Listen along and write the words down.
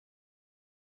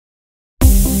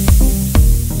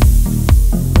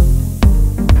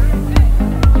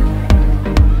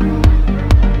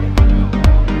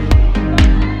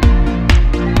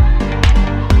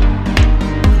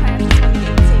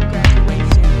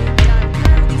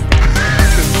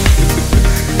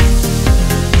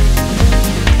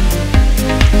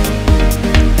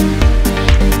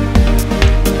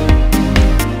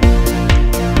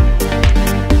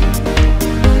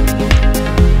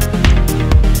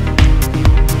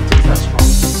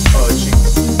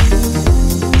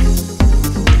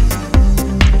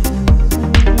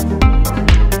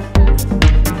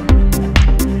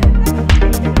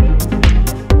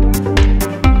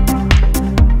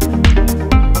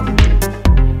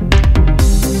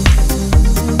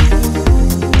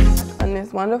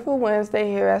wonderful Wednesday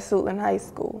here at Suitland High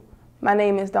School. My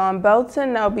name is Dawn Belton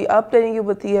and I'll be updating you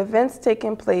with the events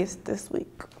taking place this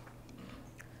week.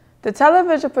 The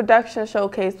television production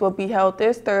showcase will be held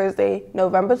this Thursday,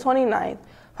 November 29th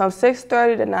from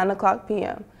 6:30 to 9 o'clock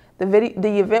p.m.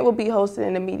 The event will be hosted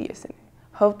in the Media Center.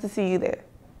 Hope to see you there.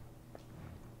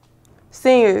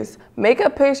 Seniors,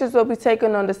 makeup pictures will be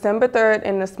taken on December 3rd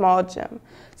in the small gym.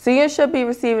 Seniors should be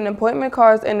receiving appointment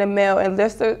cards in the mail and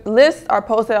lists are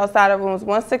posted outside of rooms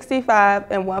 165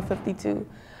 and 152.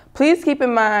 Please keep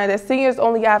in mind that seniors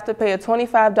only have to pay a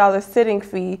 $25 sitting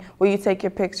fee where you take your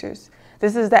pictures.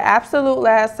 This is the absolute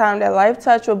last time that Life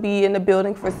Touch will be in the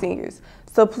building for seniors.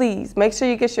 So please make sure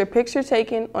you get your picture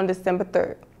taken on December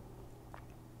 3rd.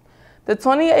 The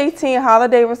 2018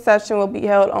 holiday reception will be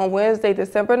held on Wednesday,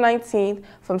 December 19th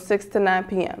from 6 to 9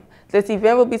 p.m. This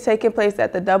event will be taking place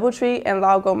at the Doubletree in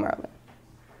Largo, Maryland.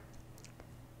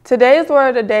 Today's word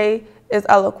of the day is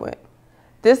eloquent.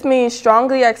 This means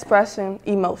strongly expressing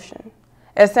emotion.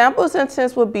 A sample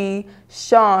sentence would be,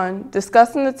 Sean,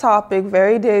 discussing the topic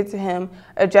very dear to him,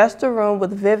 addressed the room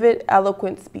with vivid,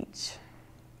 eloquent speech.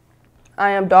 I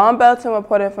am Dawn Belton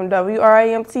reporting from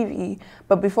WRIM TV,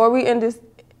 but before we end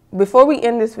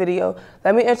this video,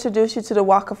 let me introduce you to the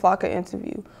Wakka Flakka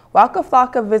interview. Wakka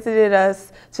Flakka visited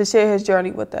us to share his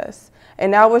journey with us.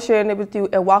 And now we're sharing it with you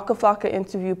in Wakka Flakka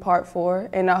interview part 4.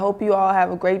 And I hope you all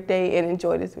have a great day and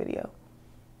enjoy this video.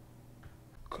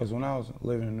 Because when I was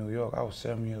living in New York, I was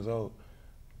 7 years old,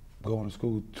 going to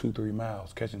school 2-3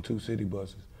 miles, catching 2 city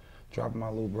buses, dropping my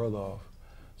little brother off.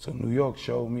 So New York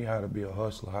showed me how to be a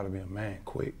hustler, how to be a man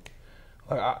quick.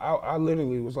 Like I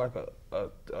literally was like a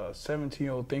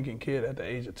 17-year-old thinking kid at the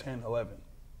age of 10, 11.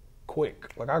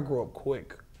 Quick. Like I grew up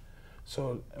quick.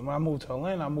 So when I moved to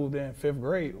Atlanta, I moved there in 5th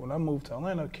grade. When I moved to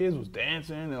Atlanta, kids was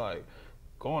dancing and like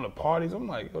going to parties. I'm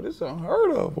like, yo, this is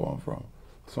unheard of where I'm from.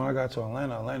 So when I got to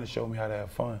Atlanta, Atlanta showed me how to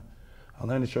have fun.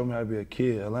 Atlanta showed me how to be a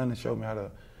kid. Atlanta showed me how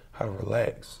to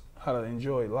relax, how to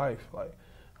enjoy life. Like,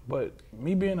 but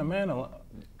me being a man,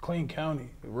 Clayton County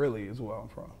really is where I'm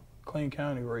from. Clayton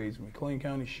County raised me. Clayton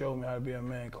County showed me how to be a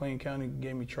man. Clayton County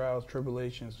gave me trials,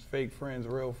 tribulations, fake friends,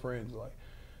 real friends. Like,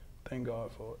 thank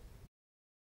God for it.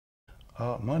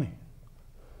 Money.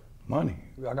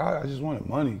 Like I just wanted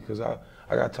money because I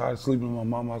got tired of sleeping with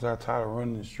my mama. I got tired of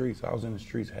running the streets. I was in the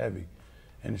streets heavy,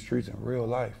 in the streets in real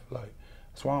life. Like,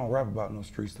 that's why I don't rap about no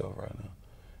street stuff right now.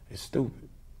 It's stupid.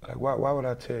 Like, why would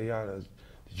I tell y'all to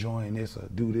join this or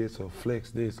do this or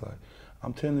flex this? Like,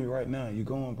 I'm telling you right now, you're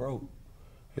going broke.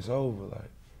 It's over,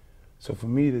 like. So for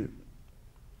me in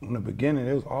the beginning,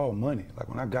 it was all money. Like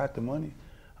when I got the money,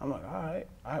 I'm like, all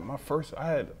right. My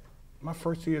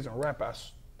first 2 years in rap, I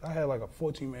had like a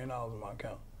 $14 million in my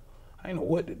account. I didn't know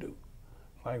what to do.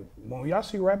 Like when y'all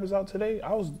see rappers out today,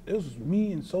 it was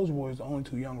me and Soulja Boy, the only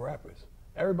 2 young rappers.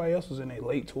 Everybody else was in their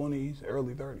late 20s,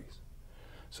 early 30s.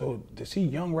 So to see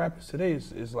young rappers today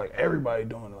is like everybody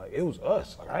doing it. Like it was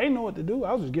us. Like I didn't know what to do.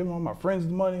 I was just giving all my friends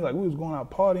the money. Like we was going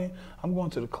out partying. I'm going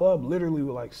to the club literally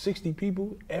with like 60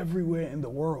 people everywhere in the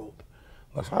world.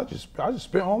 Like so I just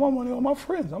spent all my money on my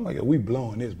friends. I'm like, yo, we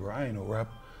blowing this, bro. I ain't no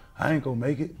rapper. I ain't gonna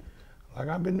make it. Like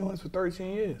I've been doing this for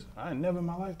 13 years. I never in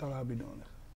my life thought I'd be doing this.